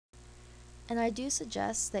And I do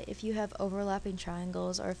suggest that if you have overlapping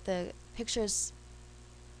triangles, or if the pictures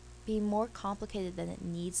be more complicated than it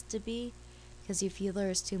needs to be because you feel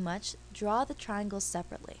there is too much, draw the triangles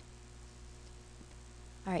separately.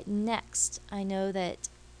 Alright, next, I know that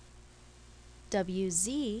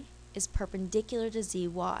WZ is perpendicular to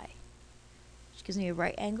ZY, which gives me a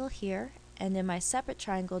right angle here, and in my separate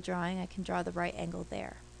triangle drawing I can draw the right angle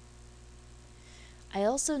there. I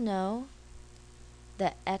also know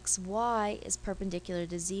that XY is perpendicular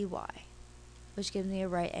to ZY, which gives me a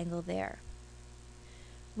right angle there.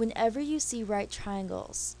 Whenever you see right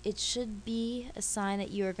triangles, it should be a sign that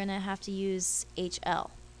you are going to have to use HL.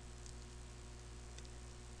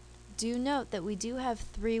 Do note that we do have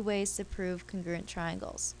 3 ways to prove congruent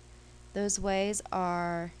triangles. Those ways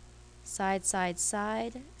are side, side,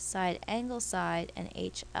 side, side, angle, side, and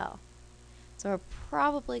HL. So we're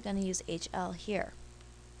probably going to use HL here.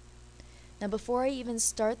 Now before I even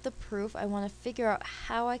start the proof, I want to figure out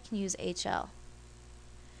how I can use HL.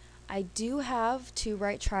 I do have 2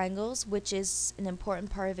 right triangles, which is an important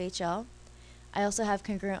part of HL. I also have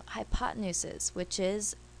congruent hypotenuses, which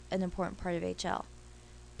is an important part of HL.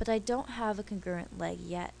 But I don't have a congruent leg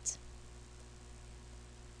yet.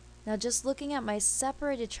 Now just looking at my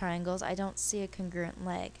separated triangles, I don't see a congruent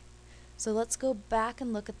leg. So let's go back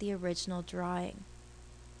and look at the original drawing.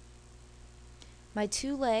 My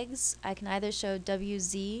 2 legs, I can either show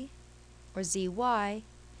WZ or ZY,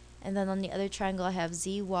 and then on the other triangle I have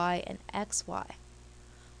ZY and XY.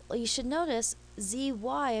 Well, you should notice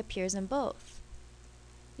ZY appears in both,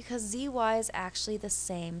 because ZY is actually the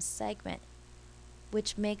same segment,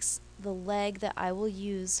 which makes the leg that I will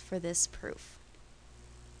use for this proof.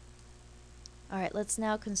 Alright, let's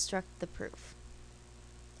now construct the proof.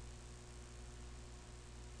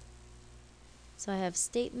 So I have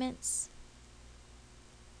statements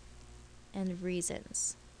and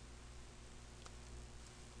reasons.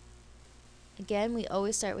 Again, we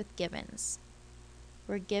always start with givens.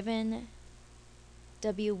 We're given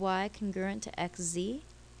WY congruent to XZ.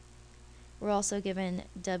 We're also given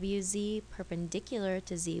WZ perpendicular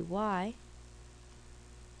to ZY.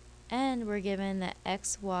 And we're given that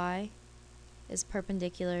XY is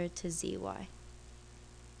perpendicular to ZY.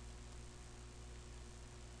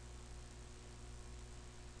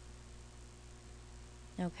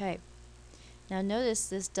 Okay. Now notice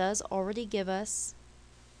this does already give us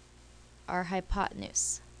our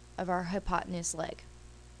hypotenuse of our hypotenuse leg.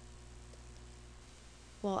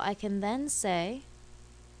 Well, I can then say,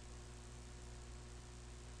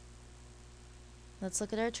 let's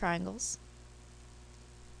look at our triangles,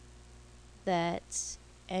 that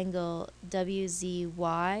angle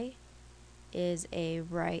WZY is a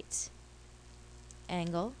right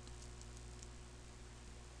angle,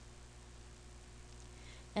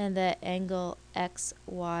 and that angle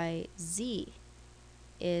XYZ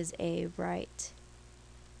is a right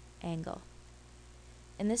angle.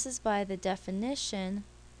 And this is by the definition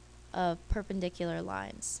of perpendicular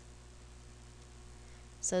lines.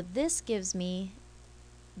 So this gives me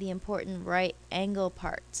the important right angle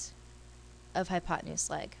part of hypotenuse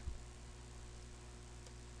leg.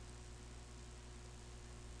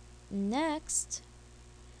 Next,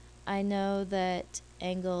 I know that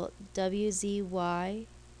angle WZY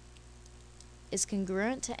is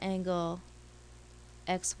congruent to angle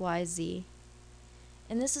XYZ,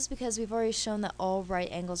 and this is because we've already shown that all right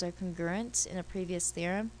angles are congruent in a previous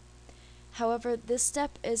theorem. However, this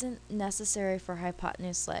step isn't necessary for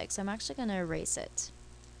hypotenuse leg, so I'm actually going to erase it.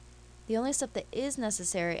 The only step that is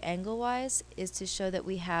necessary angle-wise is to show that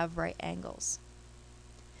we have right angles.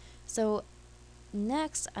 So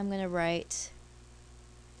next I'm going to write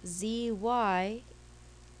ZY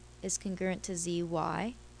is congruent to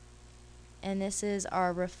ZY, and this is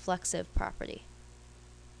our reflexive property.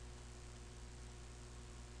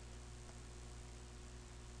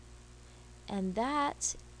 And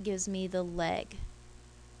that gives me the leg.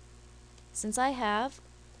 Since I have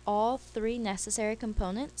all 3 necessary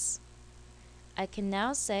components, I can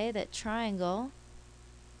now say that triangle,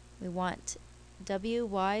 we want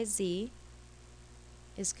WYZ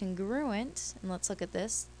is congruent, and let's look at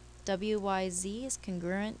this, WYZ is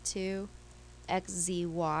congruent to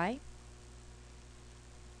XZY,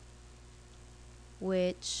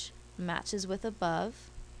 which matches with above,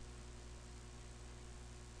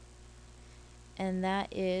 and that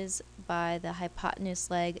is by the hypotenuse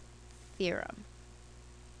leg theorem,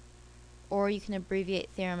 or you can abbreviate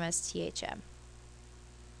theorem as THM.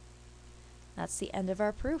 That's the end of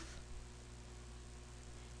our proof.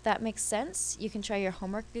 If that makes sense, you can try your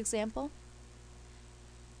homework example.